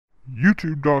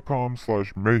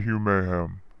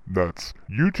youtube.com/mayhewmayhem. That's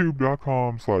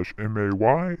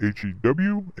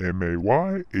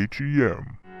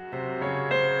youtube.com/MAYHEWMAYHEM.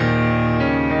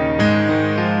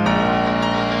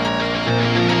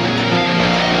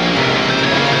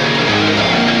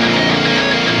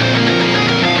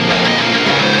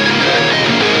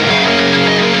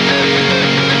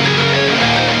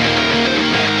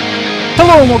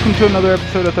 Hello and welcome to another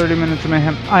episode of 30 Minutes of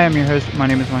Mayhem. I am your host, my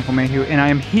name is Michael Mayhew, and I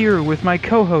am here with my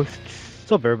co-hosts.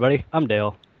 What's up, everybody? I'm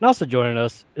Dale. And also joining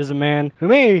us is a man who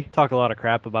may talk a lot of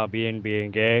crap about being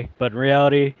gay, but in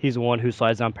reality, he's the one who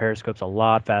slides down periscopes a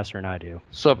lot faster than I do.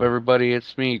 What's up, everybody?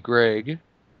 It's me, Greg.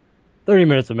 30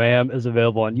 Minutes of Mayhem is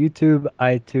available on YouTube,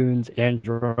 iTunes,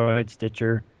 Android,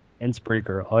 Stitcher, and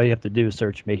Spreaker. All you have to do is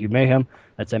search Mayhew Mayhem.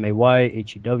 That's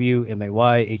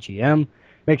MAYHEWMAYHEM.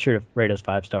 Make sure to rate us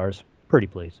 5 stars. Pretty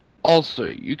please. Also,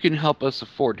 you can help us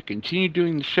afford to continue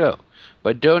doing the show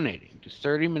by donating to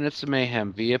 30 Minutes of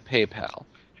Mayhem via PayPal.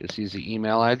 Just use the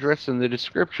email address in the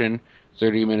description,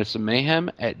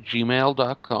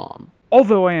 30minutesofmayhem@gmail.com.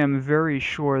 Although I am very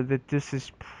sure that this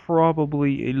is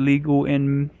probably illegal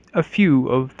in a few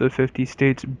of the 50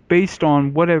 states based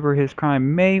on whatever his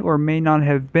crime may or may not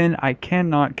have been, I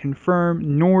cannot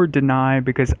confirm nor deny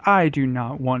because I do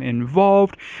not want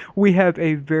involved. We have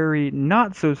a very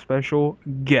not so special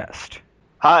guest.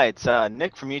 Hi, it's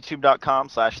Nick from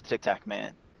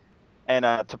youtube.com/TicTacMan. And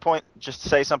just to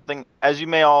say something, as you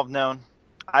may all have known,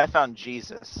 I found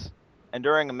Jesus. And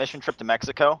during a mission trip to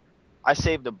Mexico, I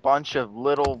saved a bunch of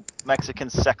little Mexican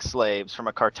sex slaves from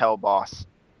a cartel boss.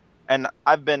 And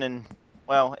I've been in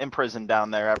prison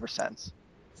down there ever since.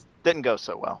 Didn't go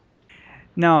so well.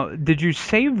 Now, did you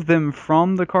save them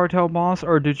from the cartel boss,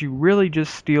 or did you really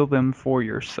just steal them for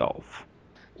yourself?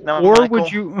 No, Or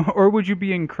Michael, would you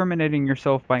be incriminating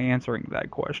yourself by answering that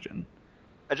question?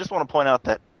 I just want to point out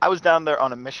that I was down there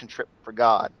on a mission trip for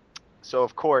God. So,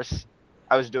 of course,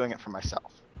 I was doing it for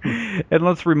myself. And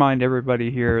let's remind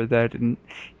everybody here that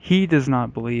he does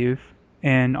not believe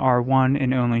in our one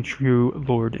and only true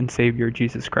Lord and Savior,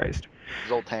 Jesus Christ.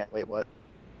 Zoltan, wait, what?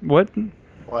 What?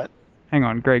 What? Hang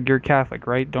on, Greg, you're Catholic,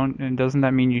 right? Doesn't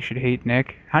that mean you should hate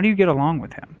Nick? How do you get along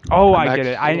with him? Oh, I get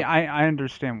it. I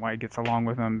understand why he gets along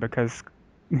with him, because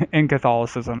in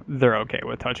Catholicism, they're okay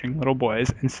with touching little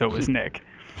boys, and so is Nick.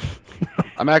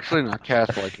 I'm actually not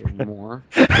Catholic anymore.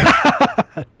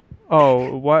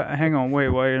 Oh, what? Hang on, wait,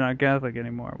 why you're not Catholic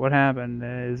anymore? What happened?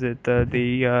 Is it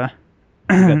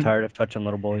I got tired of touching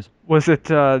little boys. Was it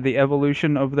the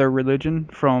evolution of their religion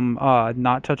from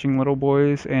not touching little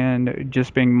boys and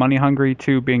just being money hungry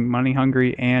to being money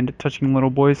hungry and touching little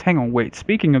boys? Hang on, wait.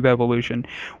 Speaking of evolution,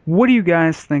 what do you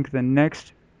guys think the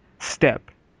next step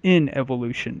in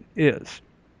evolution is?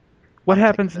 What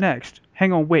happens next?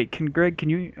 Hang on, wait. Can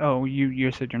you? Oh,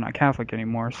 you said you're not Catholic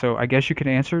anymore, so I guess you could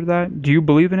answer that. Do you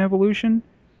believe in evolution?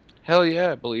 Hell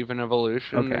yeah, I believe in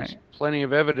evolution. Okay. There's plenty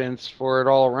of evidence for it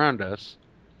all around us.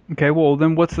 Okay, well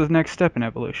then, what's the next step in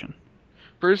evolution?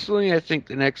 Personally, I think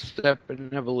the next step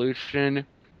in evolution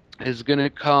is going to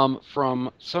come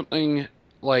from something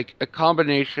like a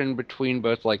combination between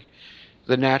both like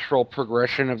the natural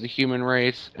progression of the human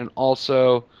race and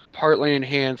also partly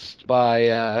enhanced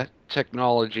by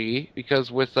technology, because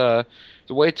with the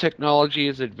way technology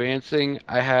is advancing,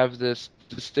 I have this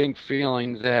distinct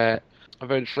feeling that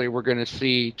eventually we're going to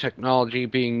see technology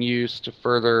being used to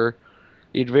further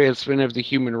the advancement of the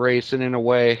human race and in a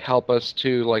way help us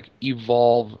to like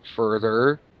evolve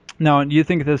further. Now, do you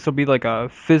think this will be like a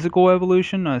physical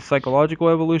evolution, a psychological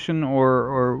evolution,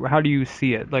 or how do you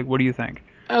see it? Like, what do you think?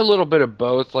 A little bit of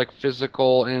both, like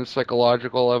physical and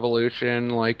psychological evolution,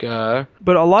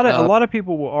 But a lot of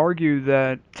people will argue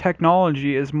that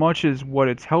technology, as much as what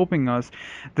it's helping us,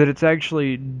 that it's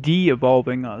actually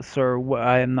de-evolving us, or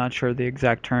I am not sure the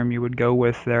exact term you would go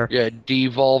with there. yeah,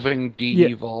 devolving,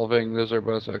 de-evolving, those are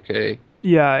both okay.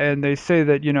 Yeah, and they say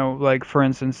that, like for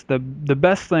instance, the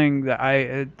best thing that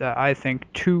I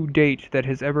think to date that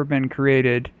has ever been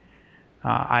created.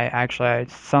 I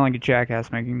sound like a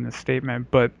jackass making this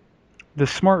statement, but the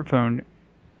smartphone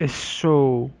is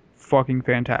so fucking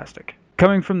fantastic.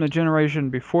 Coming from the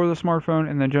generation before the smartphone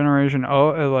and the generation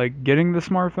getting the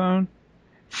smartphone,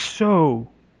 so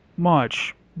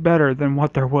much better than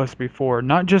what there was before.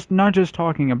 Not just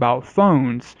talking about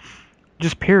phones,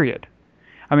 just period.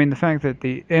 I mean, the fact that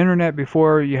the internet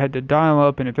before, you had to dial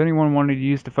up, and if anyone wanted to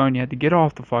use the phone, you had to get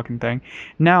off the fucking thing.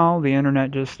 Now, the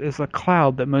internet just is a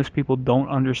cloud that most people don't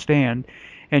understand,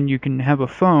 and you can have a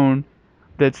phone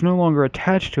that's no longer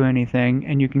attached to anything,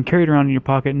 and you can carry it around in your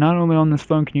pocket. Not only on this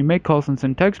phone can you make calls and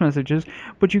send text messages,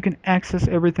 but you can access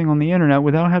everything on the internet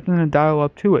without having to dial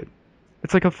up to it.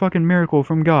 It's like a fucking miracle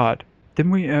from God.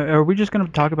 Didn't we? Are we just gonna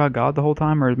talk about God the whole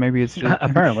time, or maybe it's just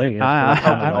Apparently, I- that's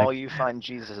Tell what me it sounded all like. you find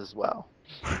Jesus as well.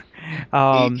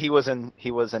 um, He was in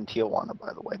Tijuana,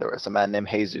 by the way. There was a man named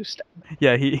Jesus.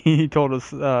 yeah, he told us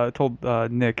told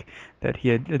Nick that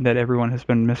that everyone has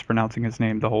been mispronouncing his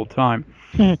name the whole time.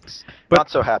 But- Not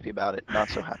so happy about it. Not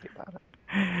so happy about it.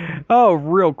 Oh,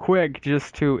 real quick,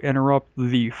 just to interrupt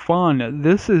the fun,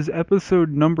 this is episode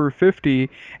number 50,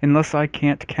 unless I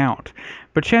can't count.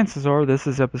 But chances are this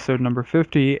is episode number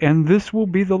 50, and this will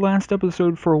be the last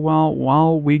episode for a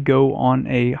while we go on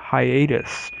a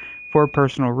hiatus for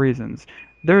personal reasons.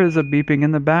 There is a beeping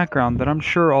in the background that I'm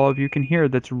sure all of you can hear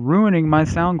that's ruining my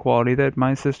sound quality that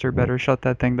my sister better shut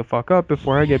that thing the fuck up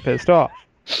before I get pissed off.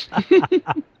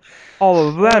 All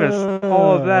of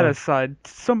that aside,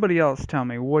 somebody else tell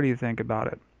me, what do you think about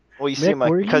it? Well, you Nick, seem like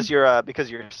were because your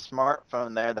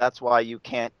smartphone there. That's why you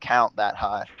can't count that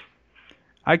high.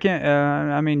 I can't.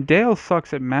 I mean, Dale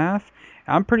sucks at math.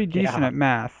 I'm pretty decent Yeah. at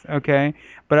math, okay,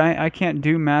 but I can't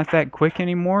do math that quick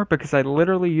anymore because I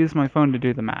literally use my phone to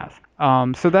do the math.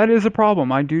 So that is a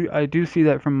problem. I do see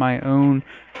that from my own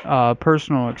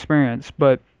personal experience,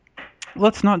 but.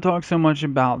 Let's not talk so much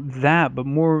about that, but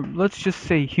more, let's just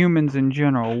say humans in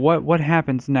general. What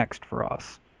happens next for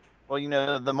us? Well,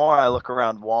 the more I look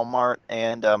around Walmart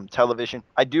and television,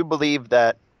 I do believe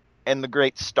that in the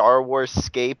great Star Wars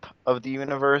scape of the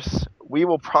universe, we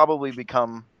will probably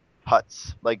become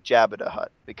Hutts, like Jabba the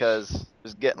Hutt, because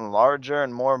it's getting larger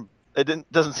and more.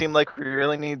 Doesn't seem like we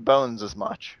really need bones as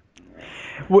much.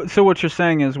 So what you're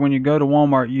saying is when you go to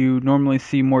Walmart, you normally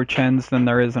see more chens than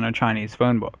there is in a Chinese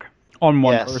phone book on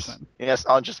one person. Yes,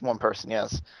 on just one person.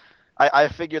 Yes. I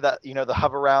figure that the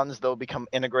hover rounds, they'll become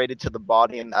integrated to the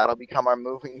body and that'll become our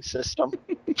moving system.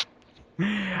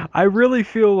 I really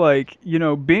feel like,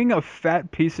 being a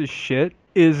fat piece of shit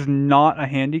is not a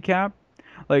handicap.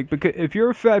 Like, because if you're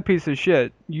a fat piece of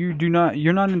shit, you're not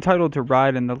entitled to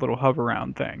ride in the little hover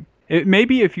round thing.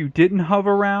 Maybe if you didn't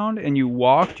hover around and you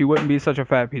walked, you wouldn't be such a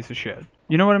fat piece of shit.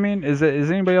 You know what I mean? Is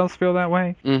anybody else feel that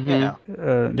way? Mm-hmm. Yeah.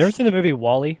 You ever seen the movie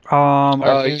Wall-E?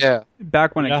 Oh yeah.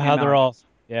 Back when You know it how came they're out.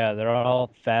 they're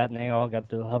all fat and they all got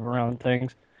the hover around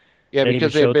things. Yeah, They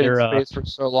because even they've been in showed their, space for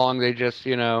so long, they just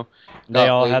they got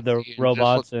all had their lazy and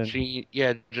robots just let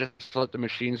and just let the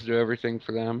machines do everything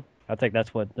for them. I think that's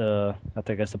the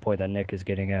point that Nick is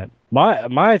getting at.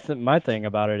 My thing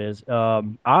about it is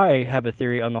I have a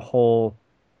theory on the whole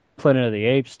Planet of the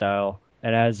Apes style,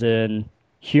 and as in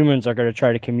humans are going to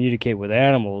try to communicate with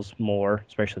animals more,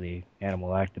 especially animal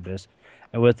activists,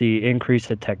 and with the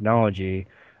increase in technology,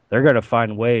 they're going to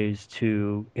find ways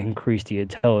to increase the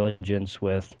intelligence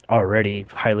with already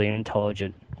highly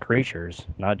intelligent creatures,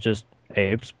 not just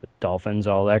apes, but dolphins,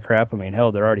 all that crap. I mean,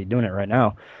 hell, they're already doing it right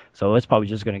now. So it's probably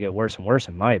just going to get worse and worse,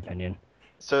 in my opinion.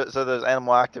 So those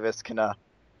animal activists can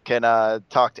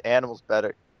talk to animals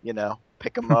better.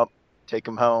 Pick them up, take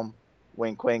them home,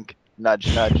 wink wink,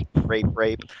 nudge nudge, rape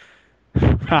rape.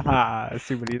 Haha, I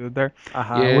see what he did there.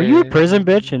 Were you a prison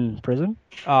bitch in prison?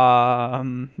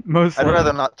 Most I'd likely,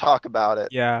 rather not talk about it.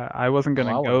 yeah, I wasn't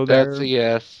gonna Well, I go there. That's a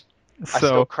yes. I still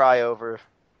So cry over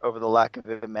the lack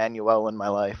of Emmanuel in my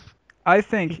life. I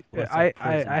think Was a I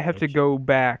prison have to bitch. go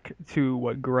back to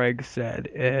what Greg said,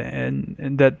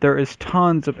 and that there is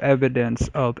tons of evidence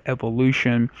of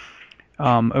evolution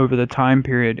over the time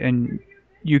period, and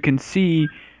you can see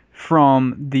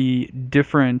from the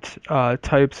different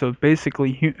types of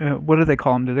basically what do they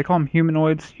call them? Do they call them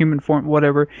humanoids, human form,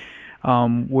 whatever?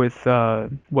 With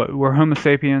what were Homo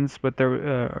sapiens, but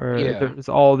Yeah. there's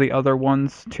all the other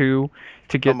ones too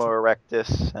to get. Homo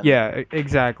erectus. And Yeah,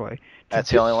 exactly. That's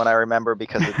the only one I remember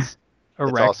because it's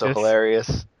also Erectus.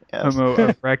 hilarious. Yes. Homo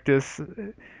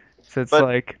erectus. So it's But-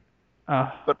 like,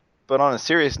 But on a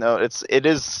serious note, it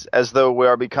is as though we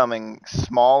are becoming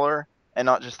smaller, and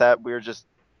not just that, we're just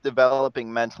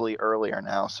developing mentally earlier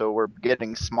now. So we're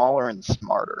getting smaller and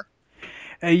smarter.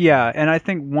 yeah, and I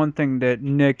think one thing that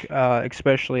Nick,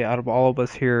 especially out of all of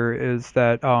us here, is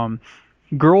that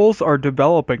girls are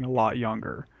developing a lot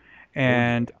younger,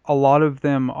 and a lot of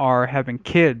them are having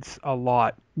kids a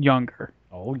lot younger.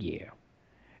 Oh yeah.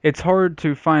 It's hard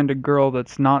to find a girl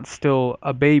that's not still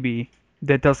a baby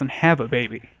that doesn't have a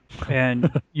baby. And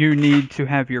you need to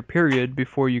have your period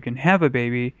before you can have a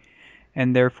baby,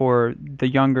 and therefore the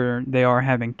younger they are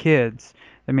having kids,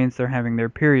 that means they're having their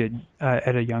period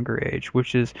at a younger age,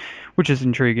 which is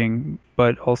intriguing,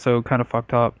 but also kind of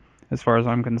fucked up as far as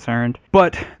I'm concerned.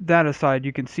 But that aside,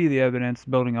 you can see the evidence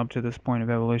building up to this point of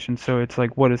evolution. So it's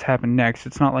like, what has happened next?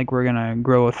 It's not like we're gonna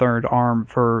grow a third arm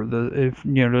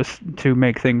just to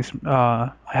make things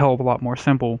a hell of a lot more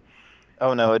simple.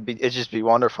 Oh no, it'd just be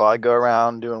wonderful. I'd go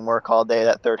around doing work all day.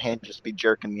 That third hand just be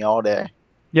jerking me all day.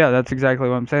 Yeah, that's exactly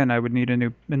what I'm saying. I would need a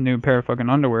new pair of fucking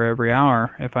underwear every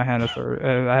hour if I had a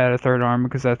third arm,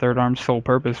 because that third arm's sole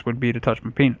purpose would be to touch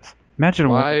my penis. Imagine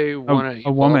Why want to a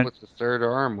evolve woman. with the third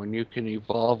arm when you can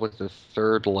evolve with the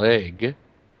third leg?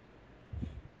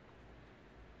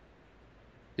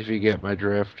 If you get my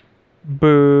drift.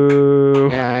 Boo.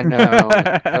 Yeah, I know.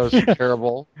 That was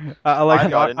terrible. I like I the,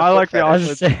 got into I like foot the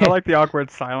awkward, fetish. I like the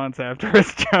awkward silence after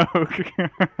his joke.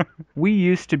 We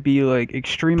used to be like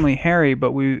extremely hairy,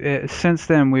 but since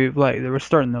then we're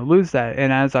starting to lose that.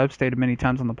 And as I've stated many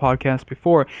times on the podcast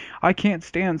before, I can't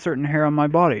stand certain hair on my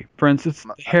body. For instance,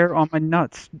 the hair on my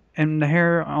nuts and the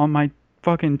hair on my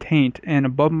fucking taint and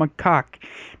above my cock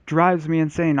drives me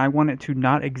insane. I want it to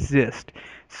not exist.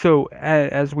 So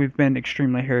as we've been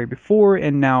extremely hairy before,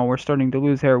 and now we're starting to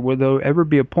lose hair, will there ever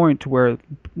be a point to where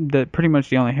pretty much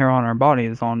the only hair on our body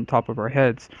is on top of our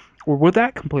heads? Or will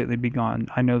that completely be gone?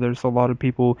 I know there's a lot of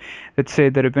people that say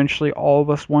that eventually all of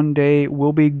us one day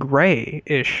will be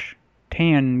grayish,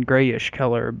 tan grayish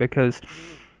color, because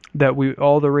that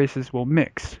all the races will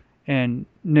mix. And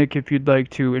Nick, if you'd like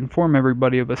to inform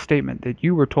everybody of a statement that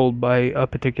you were told by a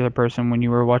particular person when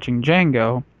you were watching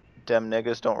Django. Dem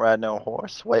niggas don't ride no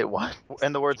horse. Wait, what?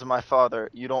 In the words of my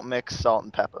father, you don't mix salt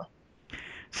and pepper.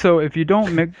 So if you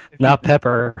don't mix, Not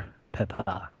pepper.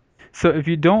 so if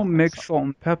you don't mix salt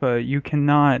and pepper, you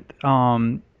cannot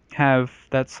have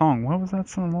that song. What was that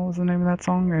song? What was the name of that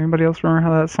song? Anybody else remember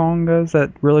how that song goes?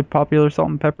 That really popular Salt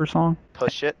and Pepper song?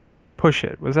 Push it. Push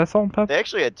It. Was that Salt and Pepper? They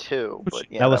actually had two, but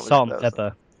yeah, that was salt and that was-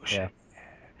 pepper. Push Yeah. It.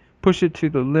 Push It to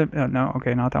the limit. Oh, no,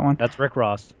 okay, not that one. That's Rick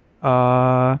Ross.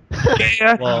 Yeah.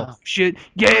 Well- Shit.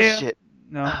 Yeah. Push it.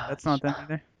 No, that's not them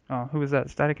either. Oh, who was that?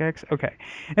 Static X? Okay.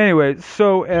 Anyway,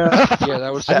 so Yeah,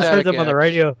 that was I just heard Static them on the X.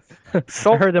 radio. I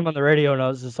Salt heard them on the radio, and I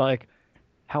was just like,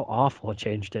 "How awful!" It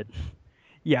changed it.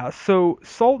 Yeah, so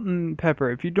salt and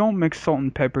pepper. If you don't mix salt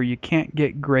and pepper, you can't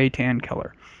get gray tan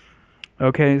color.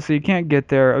 Okay, so you can't get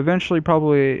there. Eventually,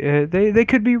 probably, they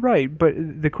could be right, but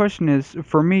the question is,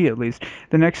 for me at least,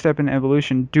 the next step in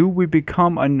evolution, do we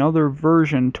become another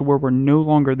version to where we're no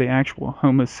longer the actual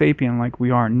Homo sapien like we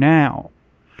are now?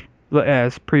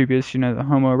 As previous, the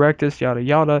Homo erectus, yada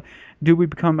yada. Do we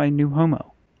become a new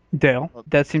Homo? Dale,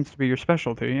 that seems to be your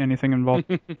specialty, anything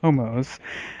involving homos.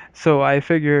 So I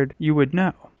figured you would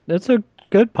know. That's a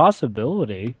good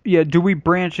possibility. Yeah, do we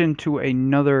branch into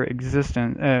another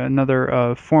existence,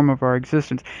 another form of our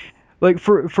existence? Like,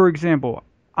 for example,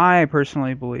 I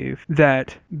personally believe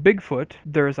that Bigfoot,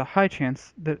 there is a high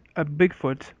chance that a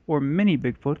Bigfoot or mini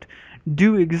Bigfoot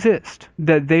do exist,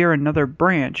 that they are another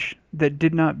branch that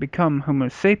did not become Homo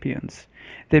sapiens.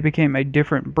 They became a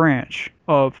different branch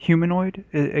of humanoid.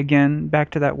 Again,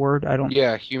 back to that word.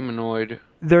 Yeah, humanoid.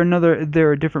 They're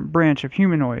a different branch of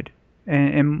humanoid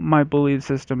in my belief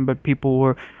system, but people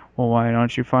were, well, why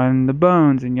don't you find the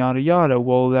bones and yada yada?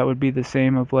 Well, that would be the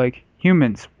same of like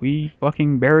humans. We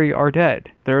fucking bury our dead.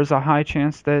 There's a high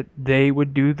chance that they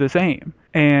would do the same.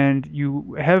 And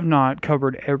you have not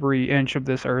covered every inch of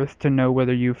this earth to know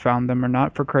whether you found them or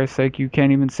not. For Christ's sake, you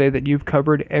can't even say that you've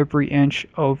covered every inch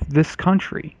of this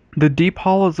country. The deep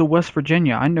hollows of West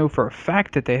Virginia, I know for a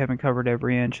fact that they haven't covered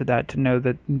every inch of that to know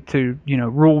that, to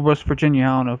rule West Virginia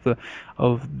out of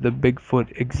the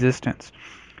Bigfoot existence.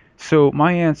 So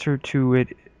my answer to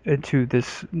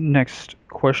this next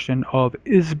question of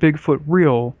is Bigfoot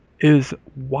real is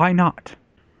why not?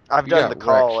 I've You done the got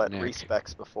call wrecked, at Nick.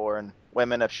 Respecs before, and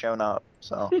women have shown up.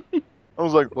 So I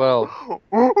was like, Well,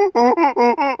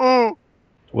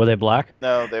 Were they black?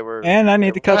 no, they were. And I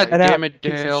need to cut God that out. damn it,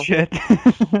 piece of Dale. shit.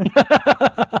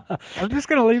 I'm just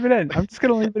gonna leave it in. I'm just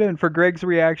gonna leave it in for Greg's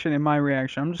reaction and my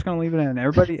reaction. I'm just gonna leave it in.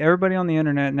 Everybody on the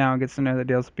internet now gets to know that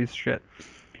Dale's a piece of shit.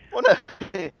 Well,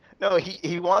 no,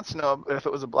 he wants to know if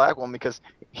it was a black one because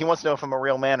he wants to know if I'm a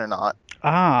real man or not.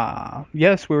 Ah,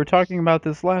 yes, we were talking about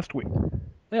this last week.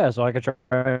 Yeah, so I could try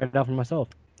it out for myself.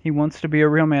 He wants to be a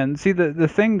real man. See, the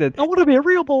thing that I want to be a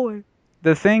real boy.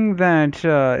 the thing that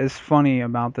is funny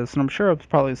about this, and I'm sure I've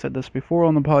probably said this before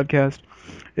on the podcast,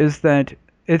 is that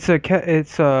it's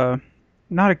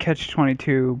not a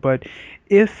catch-22, but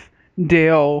if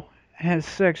Dale has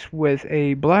sex with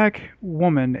a black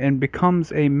woman and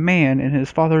becomes a man in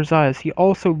his father's eyes, he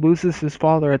also loses his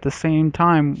father at the same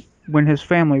time when his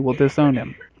family will disown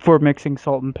him for mixing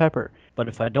salt and pepper. But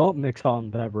if I don't mix salt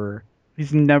and pepper,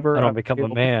 He's never I don't become a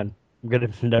man. I'm gonna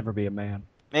never be a man.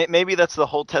 Maybe that's the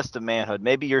whole test of manhood.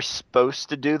 Maybe you're supposed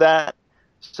to do that,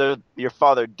 so your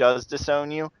father does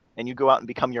disown you, and you go out and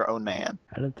become your own man.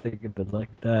 I didn't think of it like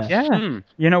that. Yeah.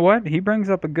 You know what? He brings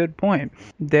up a good point.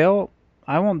 Dale,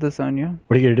 I won't disown you.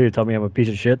 What are you gonna do? Tell me I'm a piece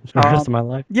of shit for the rest of my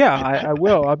life? Yeah, I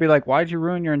will. I'll be like, why'd you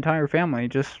ruin your entire family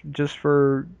just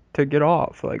for to get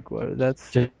off? Like, what?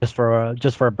 That's Just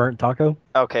for a burnt taco?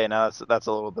 Okay, now that's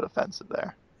a little bit offensive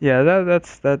there. yeah.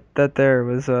 That there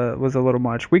was a little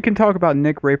much. We can talk about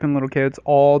Nick raping little kids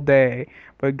all day,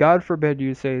 but God forbid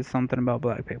you say something about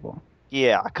black people.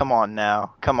 Yeah, come on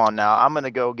now. I'm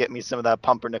gonna go get me some of that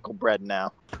pumpernickel bread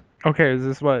now. Okay, is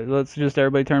this what? Let's just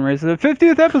everybody turn racist.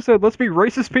 50th episode. Let's be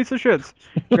racist piece of shits.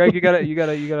 Greg, you got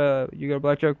a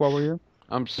black joke while we're here.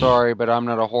 I'm sorry, but I'm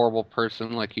not a horrible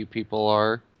person like you people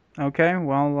are. Okay,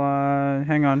 well,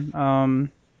 hang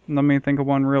on. Let me think of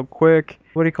one real quick.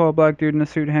 What do you call a black dude in a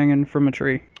suit hanging from a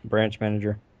tree? Branch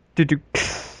manager.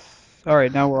 All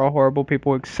right, now we're all horrible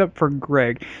people except for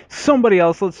Greg. Somebody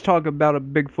else, let's talk about a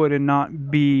Bigfoot and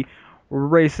not be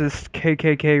racist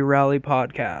KKK rally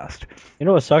podcast. You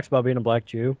know what sucks about being a black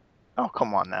Jew? Oh,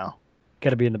 come on now.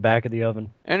 Gotta be in the back of the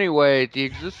oven. Anyway, the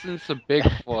existence of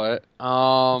Bigfoot,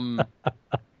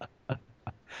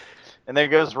 And there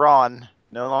goes Ron,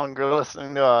 no longer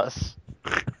listening to us.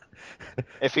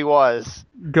 If he was.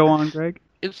 Go on, Greg.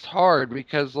 it's hard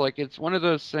because like it's one of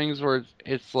those things where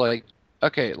it's like,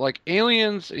 okay, like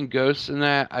aliens and ghosts and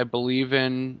that I believe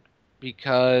in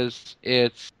because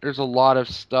there's a lot of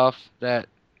stuff that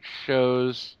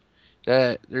shows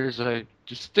that there's a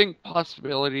distinct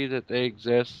possibility that they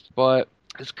exist, but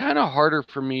it's kind of harder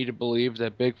for me to believe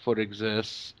that Bigfoot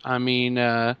exists. I mean,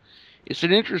 it's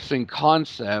an interesting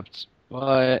concept,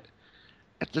 but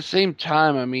at the same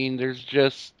time, I mean, there's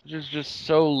just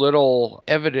so little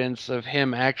evidence of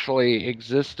him actually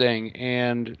existing,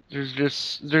 and there's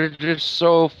just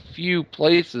so few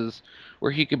places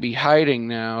where he could be hiding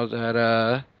now that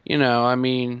I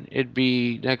mean, it'd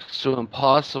be next to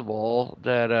impossible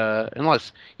that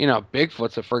unless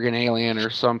Bigfoot's a friggin' alien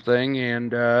or something,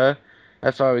 and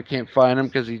that's why we can't find him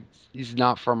because he's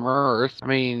not from Earth. I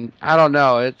mean, I don't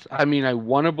know. I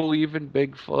want to believe in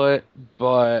Bigfoot,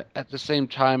 but at the same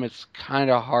time, it's kind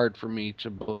of hard for me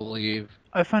to believe.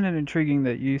 I find it intriguing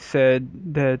that you said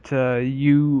that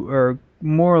you are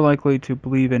more likely to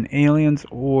believe in aliens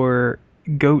or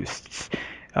ghosts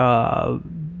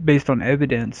based on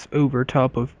evidence over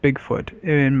top of Bigfoot.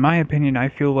 In my opinion, I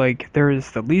feel like there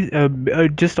is the least,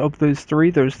 just of those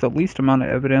three, there's the least amount of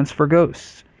evidence for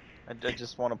ghosts. I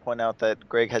just want to point out that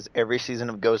Greg has every season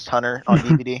of Ghost Hunter on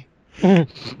DVD.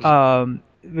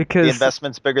 Because The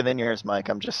investment's bigger than yours, Mike.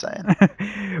 I'm just saying.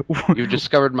 You've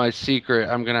discovered my secret.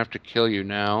 I'm gonna have to kill you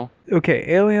now. Okay,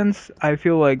 aliens, I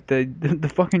feel like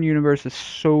the fucking universe is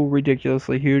so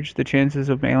ridiculously huge, the chances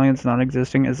of aliens not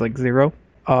existing is like zero.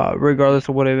 Regardless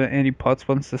of what Andy Putz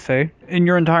wants to say. In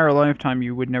your entire lifetime,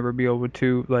 you would never be able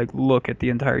to, like, look at the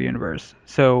entire universe.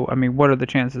 So, I mean, what are the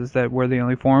chances that we're the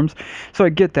only forms? So I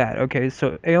get that. Okay,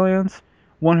 so aliens,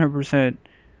 100%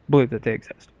 believe that they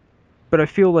exist. But I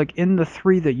feel like in the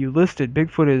three that you listed,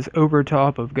 Bigfoot is over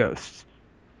top of ghosts.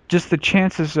 Just the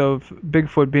chances of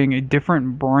Bigfoot being a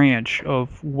different branch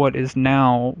of what is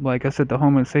now, like I said, the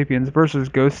Homo sapiens versus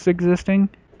ghosts existing,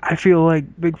 I feel like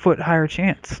Bigfoot higher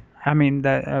chance. I mean,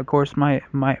 that, of course, my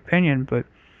opinion, but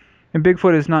and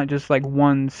Bigfoot is not just like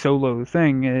one solo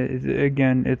thing.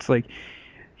 Again, it's like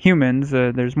humans.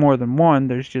 There's more than one.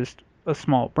 There's just a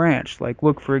small branch. Like,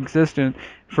 look for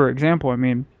example, I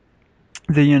mean,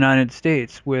 the United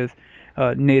States with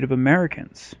Native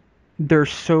Americans. They're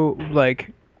so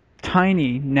like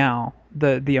tiny now.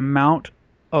 The amount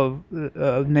of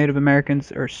Native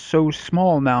Americans are so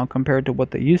small now compared to what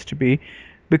they used to be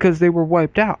because they were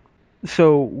wiped out.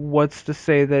 So what's to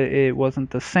say that it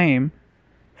wasn't the same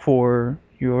for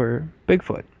your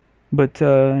Bigfoot? But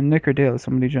Nick or Dale,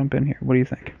 somebody jump in here. What do you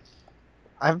think?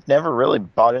 I've never really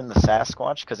bought into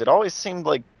Sasquatch because it always seemed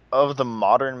like of the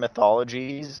modern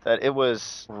mythologies that it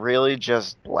was really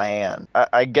just bland.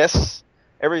 I guess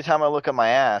every time I look at my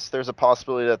ass, there's a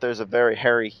possibility that there's a very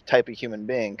hairy type of human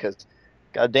being because,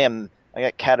 goddamn, I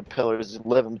got caterpillars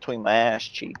living between my ass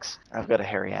cheeks. I've got a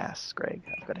hairy ass, Greg.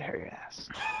 I've got a hairy ass.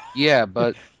 Yeah,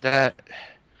 but that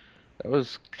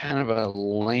was kind of a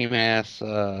lame ass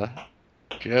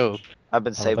joke. I've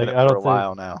been saving it for a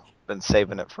while now. Been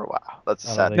saving it for a while. That's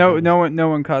sad. No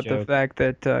one caught the fact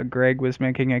that Greg was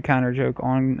making a counter joke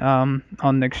on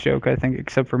Nick's joke. I think,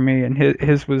 except for me, and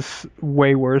his was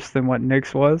way worse than what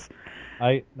Nick's was.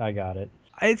 I got it.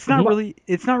 It's not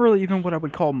really even what I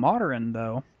would call modern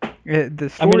though. The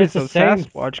stories of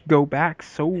Sasquatch go back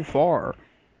so far.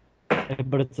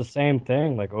 But it's the same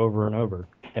thing, like over and over.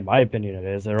 In my opinion, it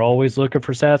is. They're always looking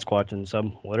for Sasquatch in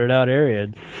some wooded out area.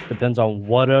 It depends on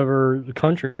whatever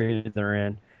country they're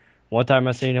in. One time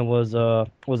I seen it was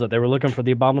that they were looking for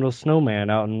the abominable snowman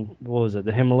out in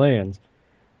the Himalayas.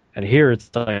 And here it's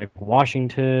like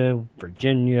Washington,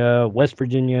 Virginia, West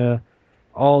Virginia,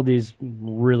 all these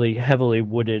really heavily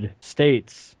wooded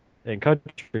states and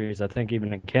countries. I think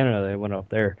even in Canada they went up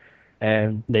there,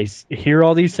 and they hear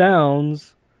all these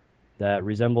sounds that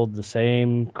resembled the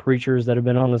same creatures that have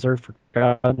been on this earth for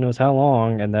God knows how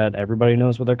long, and that everybody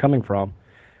knows where they're coming from.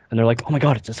 And they're like, "Oh my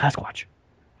God, it's a Sasquatch!"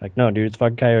 Like, no, dude, it's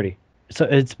fucking coyote. So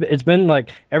it's been like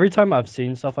every time I've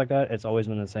seen stuff like that, it's always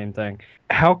been the same thing.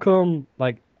 How come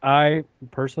like I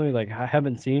personally like I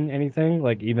haven't seen anything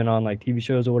like even on like TV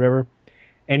shows or whatever,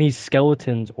 any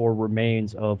skeletons or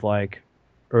remains of like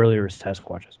earlier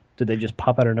Sasquatches? Did they just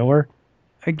pop out of nowhere?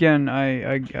 Again,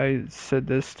 I said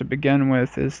this to begin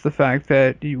with, is the fact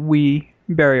that we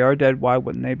bury our dead. Why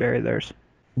wouldn't they bury theirs?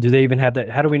 Do they even have that?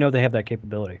 How do we know they have that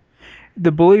capability?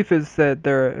 The belief is that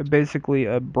they're basically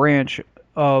a branch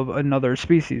of another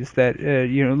species that,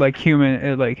 like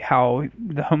human, like how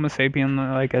the Homo sapien,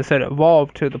 like I said,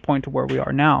 evolved to the point to where we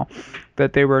are now,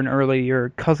 that they were an earlier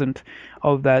cousin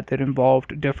of that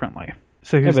evolved differently.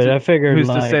 So Yeah, but I figured who's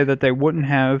to like say that they wouldn't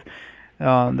have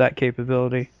that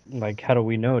capability? like how do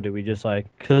we know? Do we just like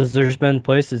because there's been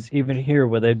places even here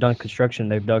where they've done construction,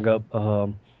 they've dug up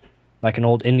like an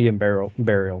old Indian burial.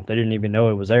 They didn't even know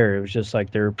it was there. It was just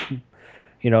like they're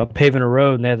paving a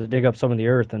road and they had to dig up some of the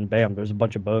earth and bam, there's a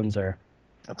bunch of bones there.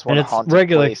 That's one And it's haunted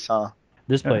regular. place, huh?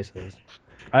 This Yeah. place is.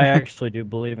 I actually do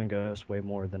believe in ghosts way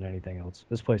more than anything else.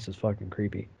 This place is fucking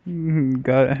creepy. They're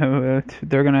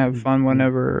gonna have fun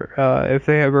whenever, if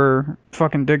they ever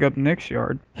fucking dig up Nick's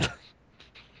yard.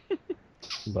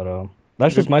 But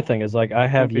that's just my thing. Is like I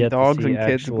have There'll be yet dogs to see and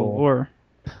kids galore.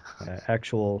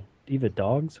 actual even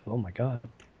dogs. Oh my God.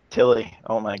 Tilly.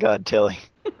 Oh my God, Tilly.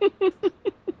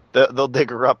 They'll dig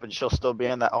her up and she'll still be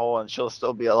in that hole and she'll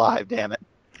still be alive. Damn it.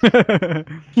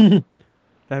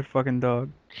 That fucking dog.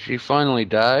 She finally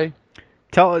die?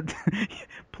 Tell it,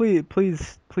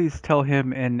 please tell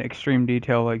him in extreme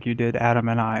detail, like you did Adam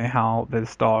and I, how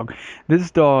this dog,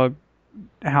 how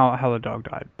the dog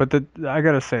died. But I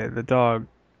gotta say, the dog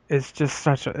is just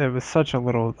it was such a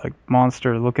little like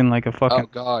monster, looking like a fucking Oh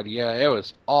God, yeah, it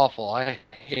was awful. I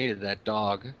hated that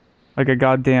dog. like a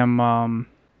goddamn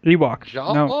Ewok.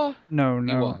 Jawa? No.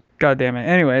 Ewok. God damn it.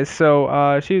 Anyway,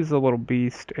 so she was a little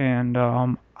beast, and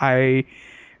I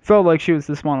felt like she was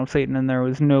the spawn of Satan, and there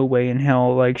was no way in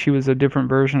hell, like she was a different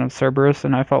version of Cerberus,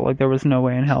 and I felt like there was no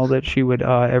way in hell that she would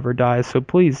ever die. So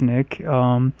please, Nick,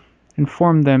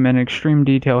 inform them in extreme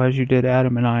detail, as you did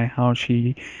Adam and I, how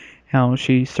she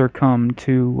succumbed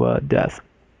to death.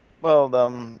 Well,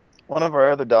 one of our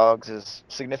other dogs is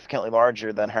significantly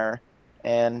larger than her,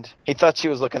 and he thought she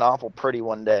was looking awful pretty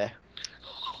one day.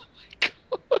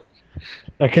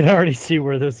 I can already see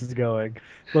where this is going.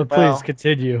 But please Well,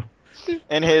 continue.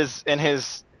 In his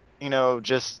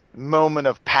just moment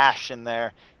of passion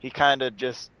there, he kind of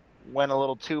just went a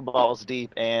little too balls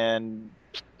deep, and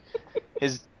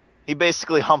he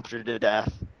basically humped her to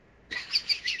death.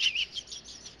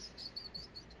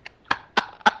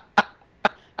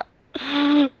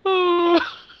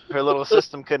 Her little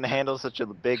system couldn't handle such a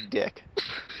big dick.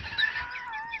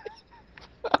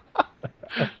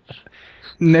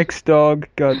 Nick's dog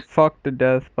got fucked to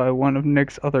death by one of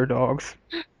Nick's other dogs.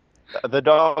 The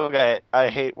dog I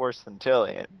hate worse than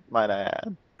Tilly, might I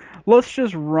add. Let's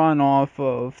just run off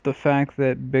of the fact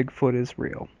that Bigfoot is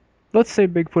real. Let's say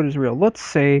Bigfoot is real. Let's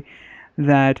say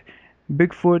that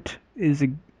Bigfoot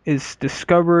is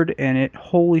discovered, and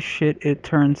holy shit, it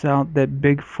turns out that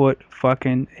Bigfoot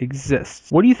fucking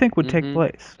exists. What do you think would take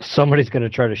place? Somebody's gonna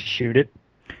try to shoot it.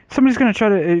 Somebody's gonna try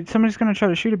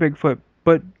to shoot a Bigfoot,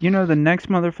 but the next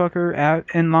motherfucker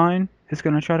in line is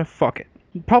gonna try to fuck it.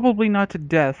 Probably not to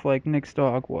death like Nick's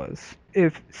dog was.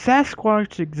 If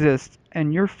Sasquatch exists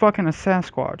and you're fucking a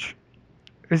Sasquatch,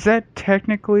 is that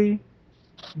technically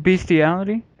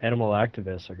bestiality? Animal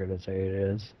activists are gonna say it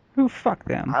is. Who fuck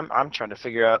them? I'm trying to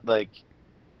figure out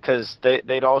because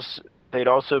they'd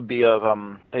also be of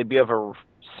a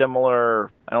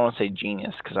similar. I don't want to say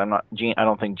genus because I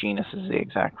don't think genus is the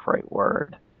exact right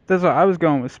word. That's what I was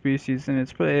going with, species, and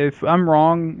if I'm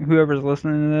wrong, whoever's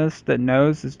listening to this that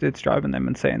knows, it's driving them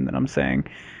insane that I'm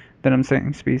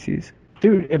saying species.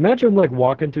 Dude, imagine like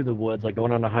walking through the woods, like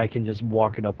going on a hike and just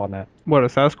walking up on that. What, a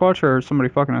Sasquatch or somebody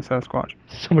fucking a Sasquatch?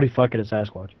 Somebody fucking a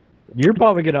Sasquatch. You're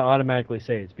probably gonna automatically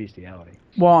say it's bestiality.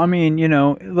 Well, I mean,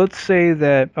 let's say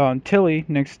that Tilly,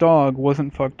 Nick's dog,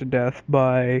 wasn't fucked to death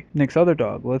by Nick's other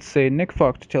dog. Let's say Nick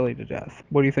fucked Tilly to death.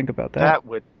 What do you think about that?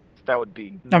 That would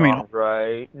be I mean-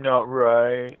 not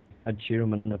right. I'd shoot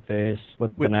him in the face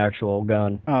with an actual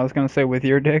gun. I was gonna say, with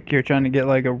your dick, you're trying to get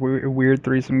like a weird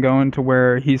threesome going to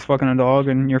where he's fucking a dog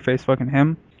and your face fucking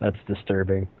him. That's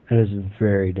disturbing. It is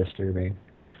very disturbing.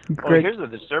 Well, Greg, here's the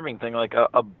disturbing thing. Like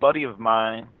a buddy of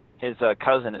mine, his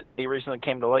cousin, he recently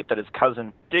came to light that his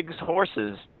cousin digs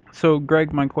horses. so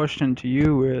Greg, my question to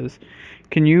you is,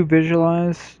 can you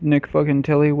visualize Nick fucking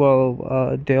Tilly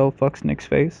while Dale fucks Nick's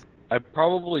face? I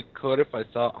probably could if I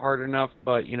thought hard enough,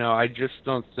 but I just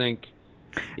don't think.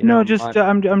 No, just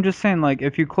I'm just saying, like,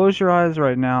 if you close your eyes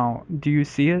right now, do you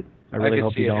see it? I really could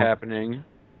hope see you it don't. happening.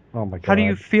 Oh my god. How do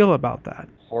you feel about that?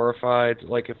 Horrified.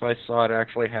 Like if I saw it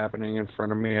actually happening in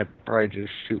front of me, I'd probably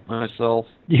just shoot myself.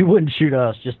 You wouldn't shoot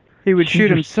us, just He would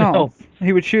shoot yourself. himself.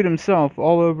 He would shoot himself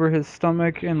all over his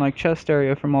stomach and like chest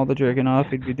area from all the jerking off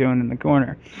he'd be doing in the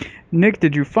corner. Nick,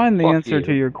 did you find the Fuck answer you.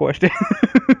 to your question?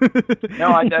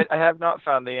 No, I have not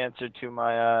found the answer to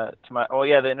my. Oh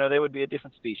yeah, they would be a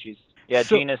different species. Yeah,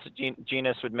 So-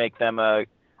 genus would make them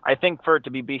I think for it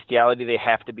to be bestiality, they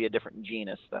have to be a different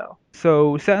genus, though.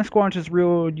 So Sasquatch is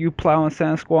real. You plow a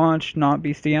Sasquatch, not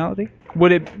bestiality.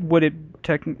 Would it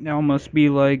almost be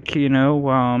like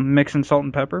mixing salt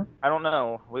and pepper? I don't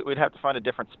know. We'd have to find a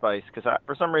different spice, because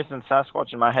for some reason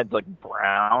Sasquatch in my head's like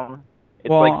brown. It's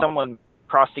Well- like someone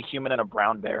crossed a human and a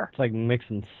brown bear. It's like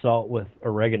mixing salt with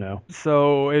oregano.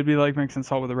 So it'd be like mixing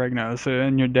salt with oregano. So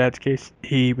in your dad's case,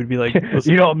 he would be like,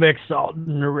 You don't mix salt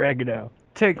and oregano.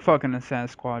 take fucking a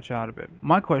Sasquatch out of it.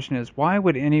 My question is, why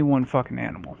would anyone fuck an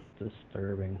animal?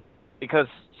 Disturbing. Because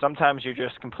sometimes you're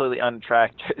just completely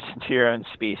unattracted to your own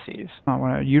species.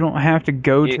 You don't have to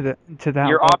go to that.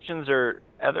 Your level. options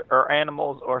are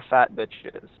animals or fat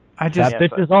bitches. I just Fat Yeah,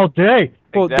 bitches all day.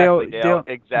 Well, Exactly, Dale- Dale.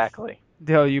 Exactly.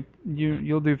 Dale,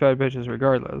 you'll do fat bitches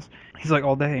regardless. He's like,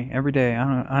 all day, every day.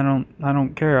 I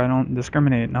don't care. I don't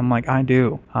discriminate. And I'm like, I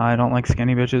do. I don't like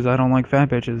skinny bitches. I don't like fat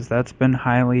bitches. That's been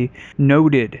highly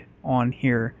noted on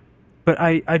here. But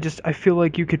I feel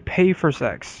like you could pay for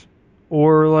sex,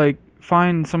 or like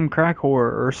find some crack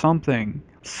whore or something.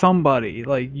 Somebody,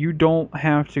 like, you don't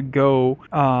have to go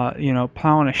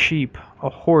plowing a sheep, a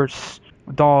horse,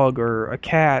 a dog, or a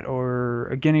cat, or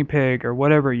a guinea pig, or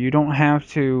whatever. You don't have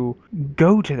to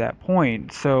go to that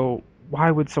point. So why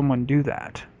would someone do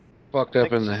that? Fucked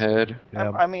up in the head.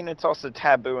 Yeah. I mean, it's also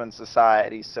taboo in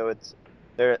society, so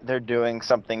they're doing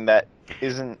something that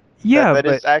isn't Yeah, that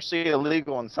but is actually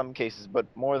illegal in some cases, but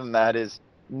more than that is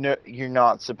no, you're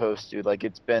not supposed to. Like,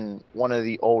 it's been one of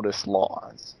the oldest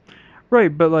laws.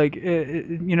 right, but like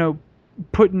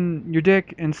putting your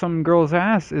dick in some girl's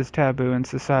ass is taboo in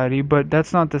society, but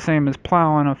that's not the same as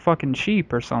plowing a fucking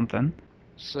sheep or something.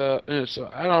 So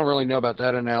I don't really know about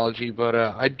that analogy, but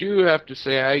I do have to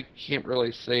say I can't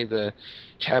really say the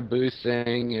taboo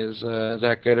thing is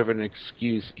that good of an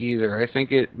excuse either. I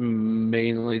think it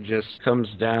mainly just comes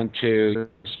down to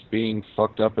being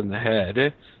fucked up in the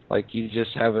head. Like, you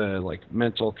just have a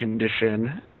mental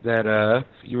condition that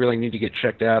you really need to get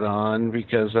checked out on,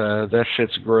 because that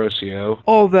shit's gross, yo.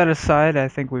 All that aside, I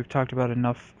think we've talked about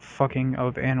enough fucking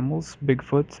of animals,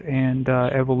 Bigfoot, and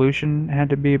evolution had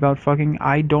to be about fucking.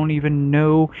 I don't even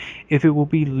know if it will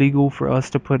be legal for us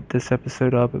to put this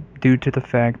episode up due to the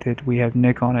fact that we have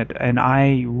Nick on it, and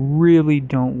I really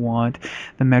don't want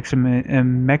the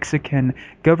Mexican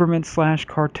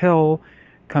government/cartel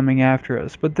coming after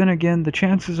us. But then again, the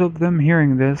chances of them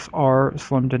hearing this are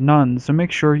slim to none. So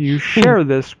make sure you share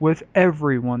this with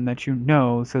everyone that you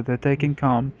know so that they can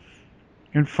come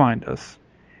and find us.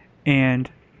 And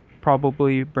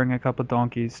probably bring a couple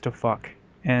donkeys to fuck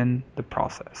in the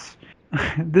process.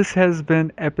 This has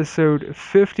been episode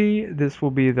 50. This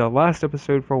will be the last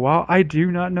episode for a while. I do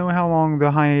not know how long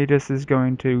the hiatus is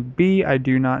going to be. I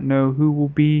do not know who will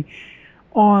be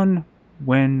on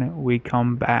when we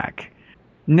come back.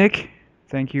 Nick,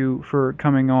 thank you for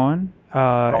coming on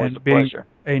Always and a being pleasure.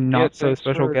 a not so thanks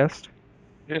special for- guest.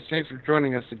 Yes, thanks for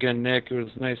joining us again, Nick. It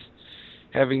was nice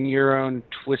having your own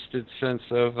twisted sense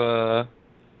of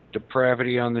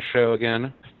depravity on the show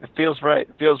again. It feels right.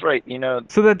 It feels right. You know,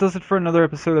 So that does it for another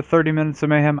episode of 30 Minutes of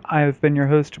Mayhem. I have been your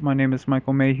host. My name is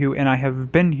Michael Mayhew, and I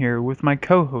have been here with my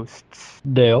co-hosts.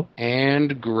 Dale.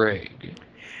 And Greg.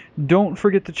 Don't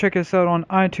forget to check us out on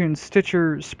iTunes,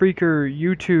 Stitcher, Spreaker,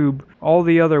 YouTube, all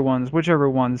the other ones, whichever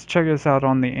ones. Check us out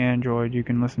on the Android. You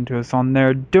can listen to us on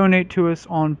there. Donate to us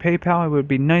on PayPal. It would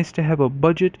be nice to have a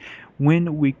budget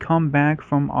when we come back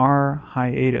from our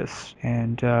hiatus.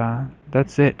 And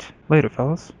that's it. Later,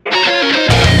 fellas.